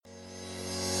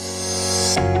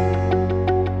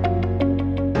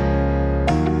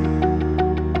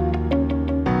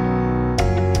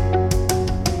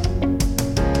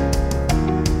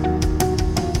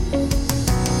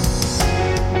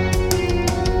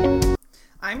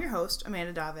I'm your host,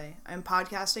 Amanda Dave. I'm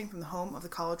podcasting from the home of the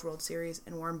College World Series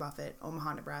in Warren Buffett,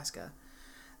 Omaha, Nebraska.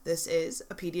 This is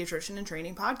a pediatrician in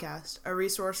training podcast, a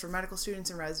resource for medical students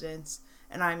and residents,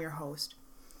 and I'm your host.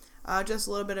 Just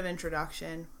a little bit of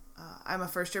introduction. I'm a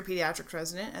first-year pediatrics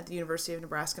resident at the University of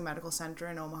Nebraska Medical Center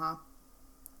in Omaha.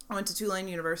 I went to Tulane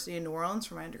University in New Orleans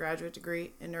for my undergraduate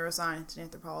degree in neuroscience and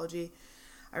anthropology.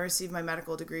 I received my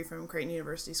medical degree from Creighton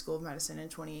University School of Medicine in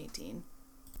 2018.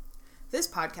 This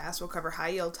podcast will cover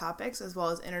high-yield topics as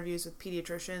well as interviews with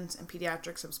pediatricians and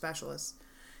pediatric subspecialists.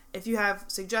 If you have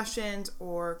suggestions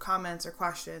or comments or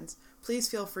questions, please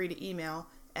feel free to email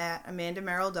at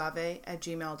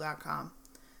amandamerrildave@gmail.com.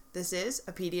 This is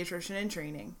a pediatrician in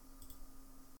training.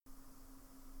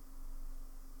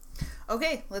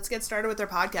 Okay, let's get started with our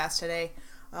podcast today.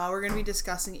 We're going to be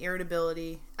discussing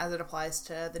irritability as it applies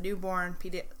to the newborn,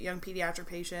 young pediatric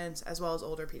patients, as well as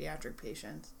older pediatric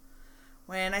patients.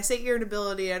 When I say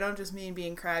irritability, I don't just mean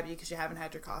being crabby because you haven't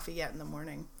had your coffee yet in the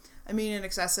morning. I mean an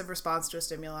excessive response to a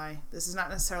stimuli. This is not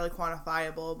necessarily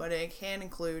quantifiable, but it can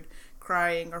include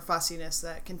crying or fussiness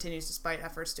that continues despite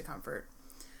efforts to comfort.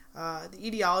 The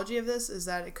etiology of this is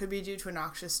that it could be due to a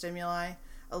noxious stimuli,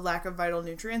 a lack of vital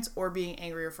nutrients, or being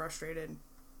angry or frustrated.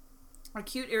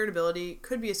 Acute irritability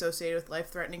could be associated with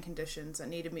life-threatening conditions that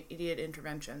need immediate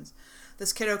interventions.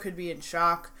 This kiddo could be in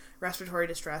shock, respiratory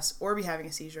distress, or be having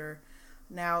a seizure.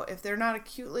 Now, if they're not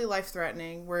acutely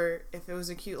life-threatening, where if it was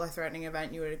an acute life-threatening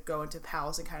event, you would go into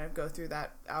PALS and kind of go through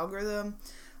that algorithm.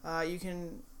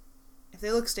 If they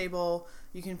look stable,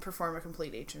 you can perform a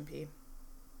complete H&P.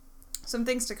 Some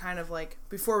things to kind of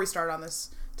before we start on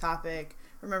this topic,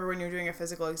 remember when you're doing a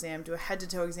physical exam, do a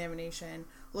head-to-toe examination,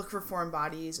 look for foreign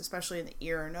bodies, especially in the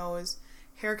ear or nose.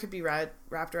 Hair could be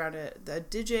wrapped around the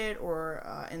digit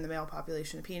or in the male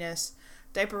population, the penis.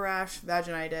 Diaper rash,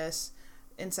 vaginitis,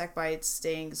 insect bites,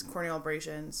 stings, corneal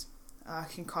abrasions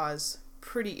can cause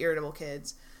pretty irritable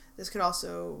kids. A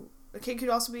kid could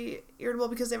also be irritable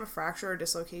because they have a fracture or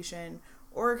dislocation,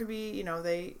 or it could be,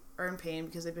 they are in pain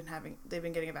because they've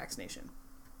been getting a vaccination.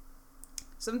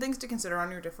 Some things to consider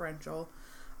on your differential.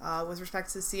 With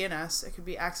respect to CNS, it could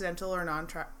be accidental or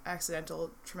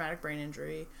non-accidental traumatic brain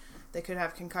injury. They could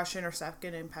have concussion or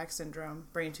second impact syndrome,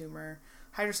 brain tumor,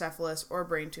 hydrocephalus, or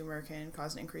brain tumor can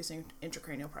cause an increase in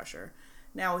intracranial pressure.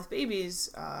 Now, with babies,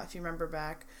 if you remember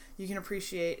back, you can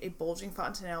appreciate a bulging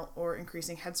fontanelle or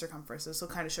increasing head circumference. This will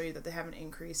kind of show you that they have an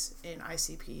increase in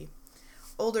ICP.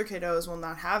 Older kiddos will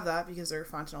not have that because their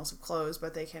fontanelles have closed,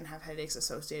 but they can have headaches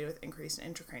associated with increased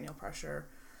intracranial pressure.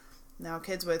 Now,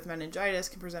 kids with meningitis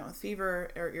can present with fever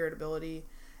or irritability,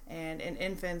 and in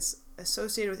infants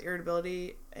associated with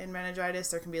irritability and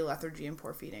meningitis, there can be lethargy and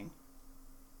poor feeding.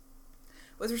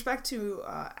 With respect to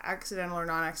accidental or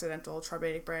non-accidental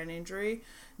traumatic brain injury,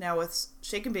 now with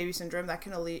shaken baby syndrome, that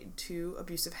can lead to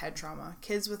abusive head trauma.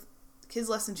 Kids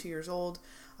less than 2 years old,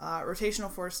 rotational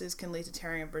forces can lead to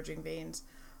tearing of bridging veins.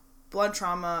 Blood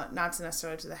trauma, not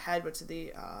necessarily to the head, but to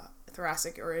the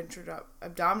thoracic or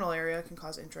intra-abdominal area, can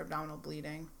cause intra-abdominal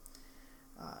bleeding.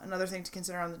 Another thing to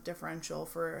consider on the differential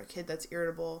for a kid that's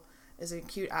irritable is an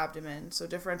acute abdomen. So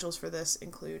differentials for this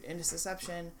include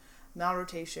intussusception,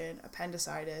 malrotation,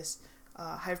 appendicitis,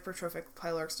 hypertrophic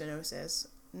pyloric stenosis,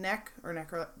 neck or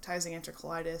necrotizing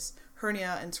enterocolitis,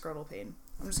 hernia, and scrotal pain.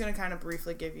 I'm just going to kind of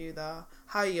briefly give you the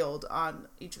high yield on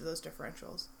each of those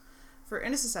differentials. For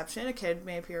intussusception, a kid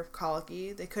may appear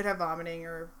colicky. They could have vomiting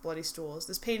or bloody stools.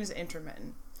 This pain is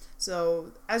intermittent.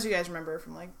 So, as you guys remember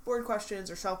from board questions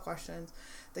or self questions,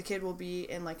 the kid will be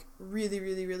in really,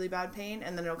 really, really bad pain,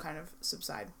 and then it'll kind of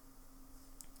subside.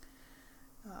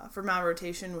 For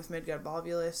malrotation with midgut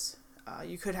volvulus,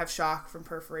 you could have shock from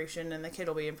perforation, and the kid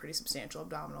will be in pretty substantial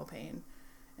abdominal pain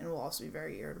and will also be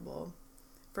very irritable.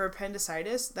 For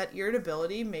appendicitis, that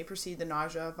irritability may precede the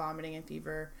nausea, vomiting, and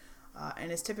fever,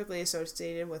 and is typically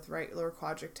associated with right lower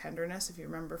quadrant tenderness, if you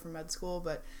remember from med school,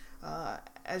 but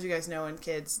as you guys know, in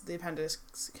kids, the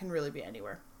appendix can really be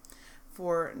anywhere.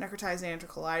 For necrotizing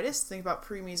enterocolitis, think about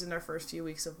preemies in their first few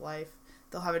weeks of life.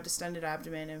 They'll have a distended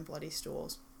abdomen and bloody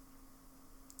stools.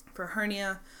 For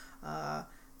hernia,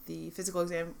 the physical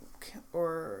exam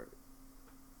or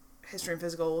history and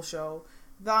physical will show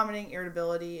vomiting,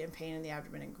 irritability, and pain in the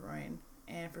abdomen and groin.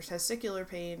 And for testicular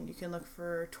pain, you can look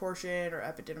for torsion or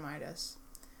epididymitis.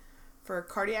 For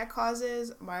cardiac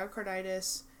causes,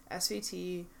 myocarditis,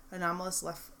 SVT, anomalous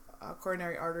left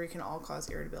coronary artery can all cause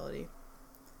irritability.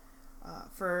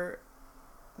 For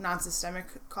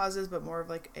non-systemic causes, but more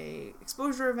of a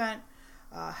exposure event,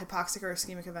 hypoxic or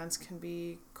ischemic events can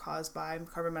be caused by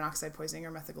carbon monoxide poisoning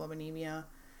or methylglobinemia.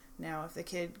 Now, if the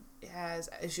kid has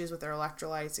issues with their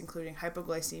electrolytes, including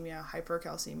hypoglycemia,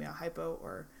 hypercalcemia, hypo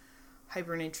or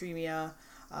hypernatremia.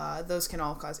 Those can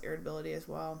all cause irritability as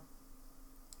well.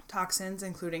 Toxins,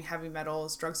 including heavy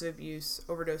metals, drugs of abuse,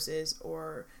 overdoses,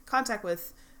 or contact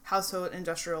with household,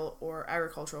 industrial, or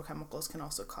agricultural chemicals can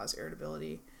also cause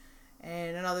irritability.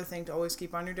 And another thing to always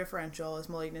keep on your differential is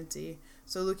malignancy.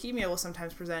 So leukemia will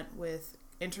sometimes present with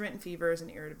intermittent fevers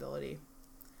and irritability.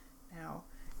 Now,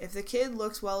 if the kid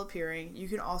looks well appearing, you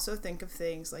can also think of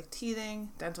things like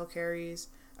teething, dental caries,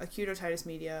 acute otitis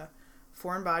media,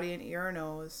 foreign body in ear or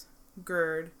nose,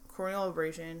 GERD, corneal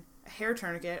abrasion, a hair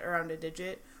tourniquet around a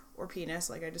digit or penis,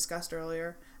 like I discussed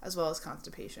earlier, as well as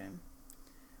constipation.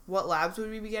 What labs would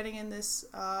we be getting in this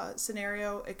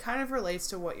scenario? It kind of relates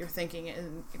to what you're thinking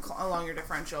along your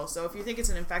differential. So if you think it's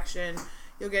an infection,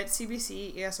 you'll get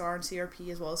CBC, ESR, and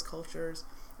CRP, as well as cultures.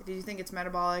 If you think it's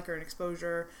metabolic or an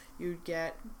exposure, you'd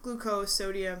get glucose,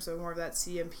 sodium, so more of that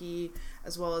CMP,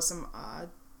 as well as some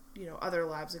other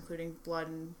labs, including blood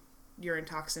and urine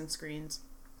toxin screens,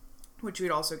 which you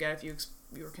would also get if you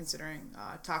were considering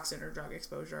toxin or drug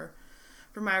exposure.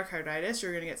 For myocarditis,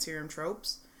 you're going to get serum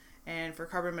tropes. And for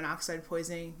carbon monoxide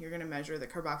poisoning, you're going to measure the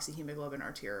carboxyhemoglobin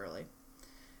arterially.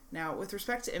 Now, with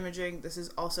respect to imaging, this is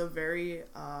also very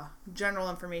general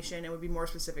information and would be more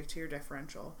specific to your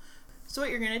differential. So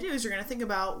what you're going to do is you're going to think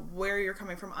about where you're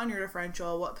coming from on your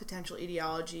differential, what potential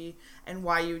etiology, and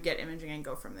why you would get imaging and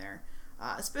go from there.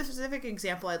 A specific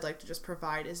example I'd like to just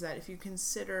provide is that if you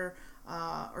consider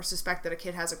or suspect that a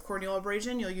kid has a corneal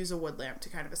abrasion, you'll use a wood lamp to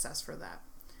kind of assess for that.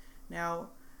 Now,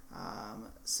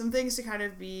 some things to kind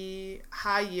of be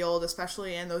high yield,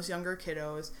 especially in those younger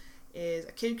kiddos, is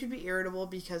a kid could be irritable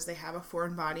because they have a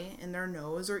foreign body in their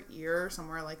nose or ear or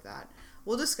somewhere like that.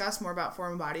 We'll discuss more about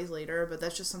foreign bodies later, but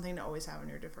that's just something to always have in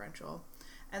your differential.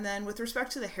 And then with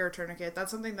respect to the hair tourniquet, that's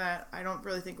something that I don't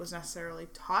really think was necessarily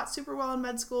taught super well in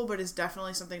med school, but is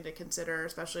definitely something to consider,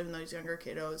 especially in those younger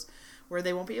kiddos, where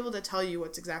they won't be able to tell you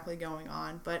what's exactly going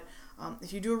on. But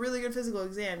if you do a really good physical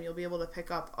exam, you'll be able to pick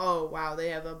up, oh, wow, they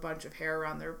have a bunch of hair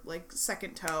around their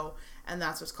second toe, and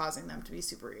that's what's causing them to be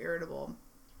super irritable.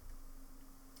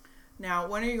 Now,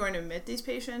 when are you going to admit these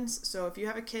patients? So if you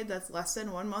have a kid that's less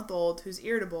than 1 month old who's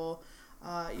irritable,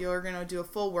 you're going to do a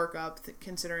full workup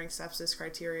considering sepsis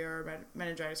criteria or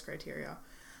meningitis criteria.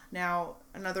 Now,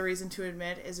 another reason to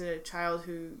admit is a child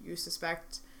who you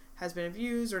suspect has been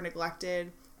abused or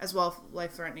neglected, as well as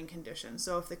life-threatening conditions.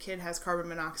 So if the kid has carbon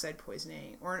monoxide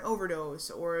poisoning or an overdose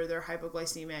or they're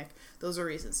hypoglycemic, those are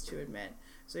reasons to admit.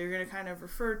 So you're going to kind of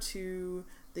refer to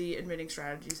the admitting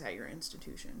strategies at your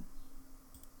institution.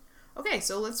 Okay,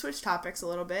 so let's switch topics a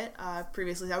little bit.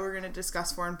 Previously, we were going to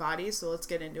discuss foreign bodies, so let's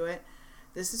get into it.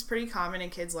 This is pretty common in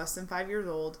kids less than 5 years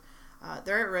old.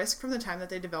 They're at risk from the time that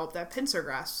they develop that pincer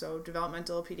grasp, so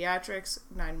developmental pediatrics,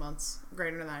 9 months,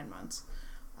 greater than 9 months.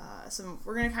 So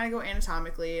we're going to kind of go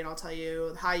anatomically, and I'll tell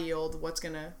you high yield, what's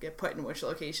going to get put in which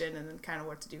location, and then kind of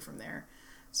what to do from there.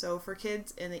 So for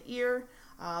kids in the ear,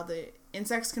 the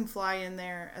insects can fly in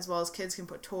there, as well as kids can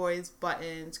put toys,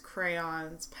 buttons,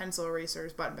 crayons, pencil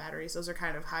erasers, button batteries. Those are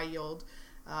kind of high yield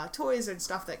toys and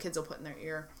stuff that kids will put in their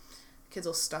ear. Kids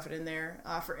will stuff it in there.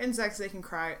 For insects, they can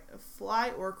fly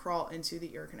or crawl into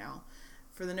the ear canal.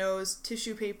 For the nose,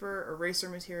 tissue paper, eraser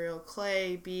material,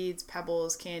 clay, beads,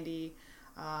 pebbles, candy.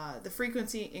 The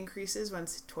frequency increases when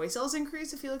toy sales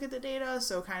increase if you look at the data.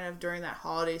 So kind of during that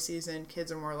holiday season, kids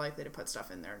are more likely to put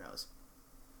stuff in their nose.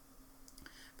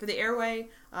 For the airway,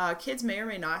 kids may or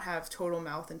may not have total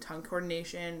mouth and tongue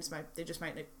coordination. They just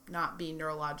might not be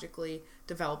neurologically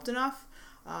developed enough.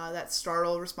 That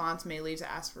startle response may lead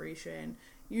to aspiration.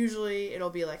 Usually it'll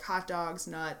be like hot dogs,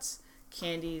 nuts,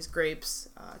 candies, grapes,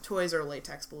 toys, or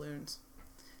latex balloons.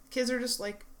 Kids are just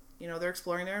they're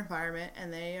exploring their environment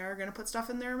and they are going to put stuff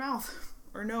in their mouth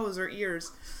or nose or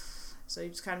ears. So you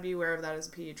just kind of be aware of that as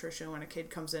a pediatrician when a kid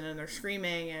comes in and they're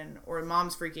screaming or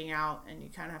mom's freaking out, and you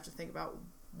kind of have to think about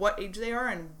what age they are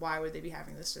and why would they be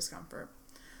having this discomfort.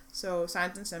 So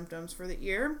signs and symptoms for the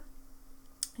ear.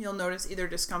 You'll notice either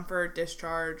discomfort,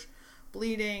 discharge,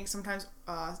 bleeding. Sometimes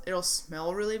it'll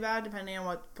smell really bad depending on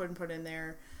what put in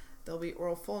there. There'll be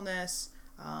oral fullness.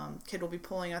 Kid will be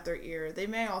pulling out their ear. They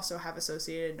may also have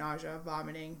associated nausea,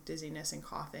 vomiting, dizziness, and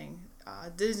coughing.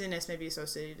 Dizziness may be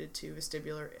associated to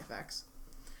vestibular effects.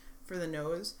 For the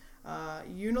nose,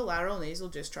 unilateral nasal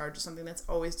discharge is something that's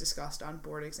always discussed on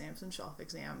board exams and shelf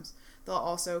exams. They'll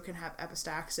also can have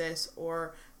epistaxis,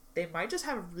 or they might just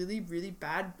have really, really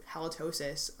bad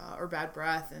halitosis or bad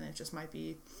breath, and it just might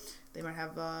be, they might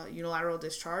have unilateral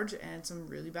discharge and some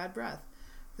really bad breath.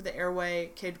 For the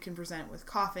airway, kid can present with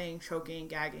coughing, choking,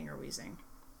 gagging, or wheezing.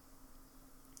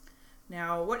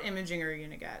 Now, what imaging are you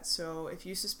going to get? So if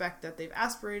you suspect that they've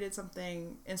aspirated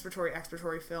something, inspiratory,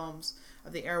 expiratory films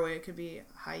of the airway, it could be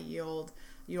high yield.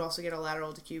 You also get a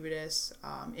lateral decubitus,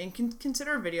 and can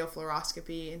consider video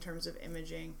fluoroscopy in terms of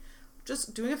imaging.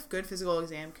 Just doing a good physical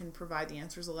exam can provide the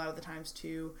answers a lot of the times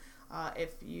too.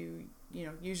 If you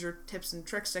use your tips and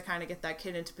tricks to kind of get that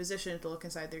kid into position to look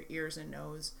inside their ears and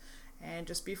nose. And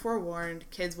just be forewarned,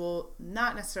 kids will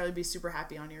not necessarily be super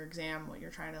happy on your exam when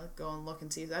you're trying to go and look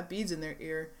and see if that bead's in their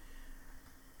ear.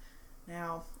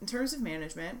 Now, in terms of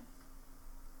management,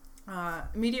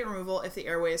 immediate removal if the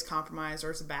airway is compromised or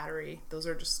it's a battery. Those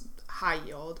are just high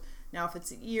yield. Now, if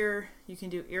it's the ear, you can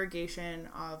do irrigation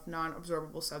of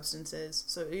non-absorbable substances.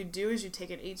 So what you do is you take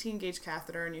an 18-gauge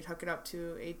catheter and you hook it up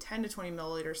to a 10 to 20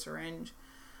 milliliter syringe,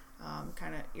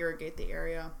 kind of irrigate the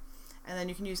area. And then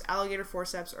you can use alligator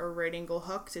forceps or a right angle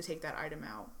hook to take that item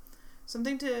out.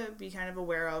 Something to be kind of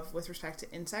aware of with respect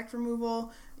to insect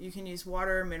removal, you can use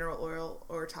water, mineral oil,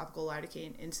 or topical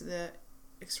lidocaine into the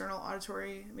external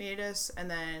auditory meatus, and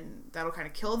then that'll kind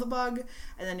of kill the bug,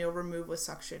 and then you'll remove with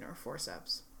suction or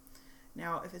forceps.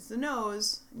 Now, if it's the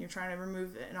nose and you're trying to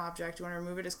remove an object, you want to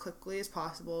remove it as quickly as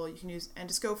possible. You can use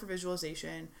endoscope for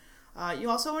visualization. You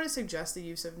also want to suggest the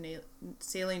use of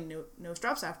saline nose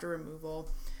drops after removal.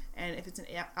 And if it's an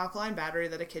alkaline battery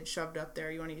that a kid shoved up there,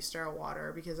 you want to use sterile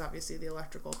water because obviously the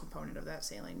electrical component of that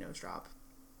saline nose drop.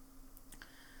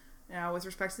 Now, with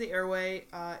respect to the airway,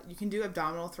 you can do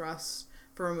abdominal thrusts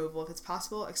for removal if it's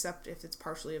possible, except if it's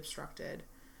partially obstructed.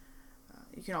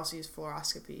 You can also use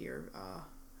fluoroscopy or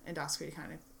endoscopy to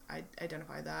kind of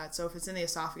identify that. So if it's in the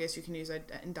esophagus, you can use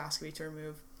endoscopy to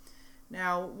remove.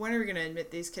 Now, when are we going to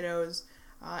admit these kiddos?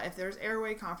 If there's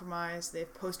airway compromise, they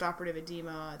have post-operative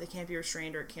edema, they can't be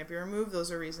restrained or it can't be removed,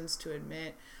 those are reasons to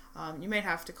admit. You may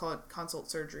have to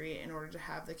consult surgery in order to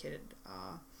have the kid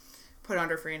put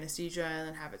under for anesthesia and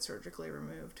then have it surgically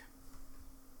removed.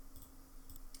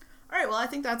 All right, well, I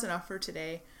think that's enough for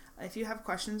today. If you have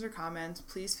questions or comments,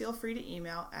 please feel free to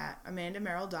email at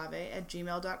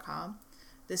amandamerrildave@gmail.com.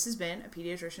 This has been a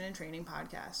Pediatrician in Training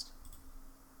podcast.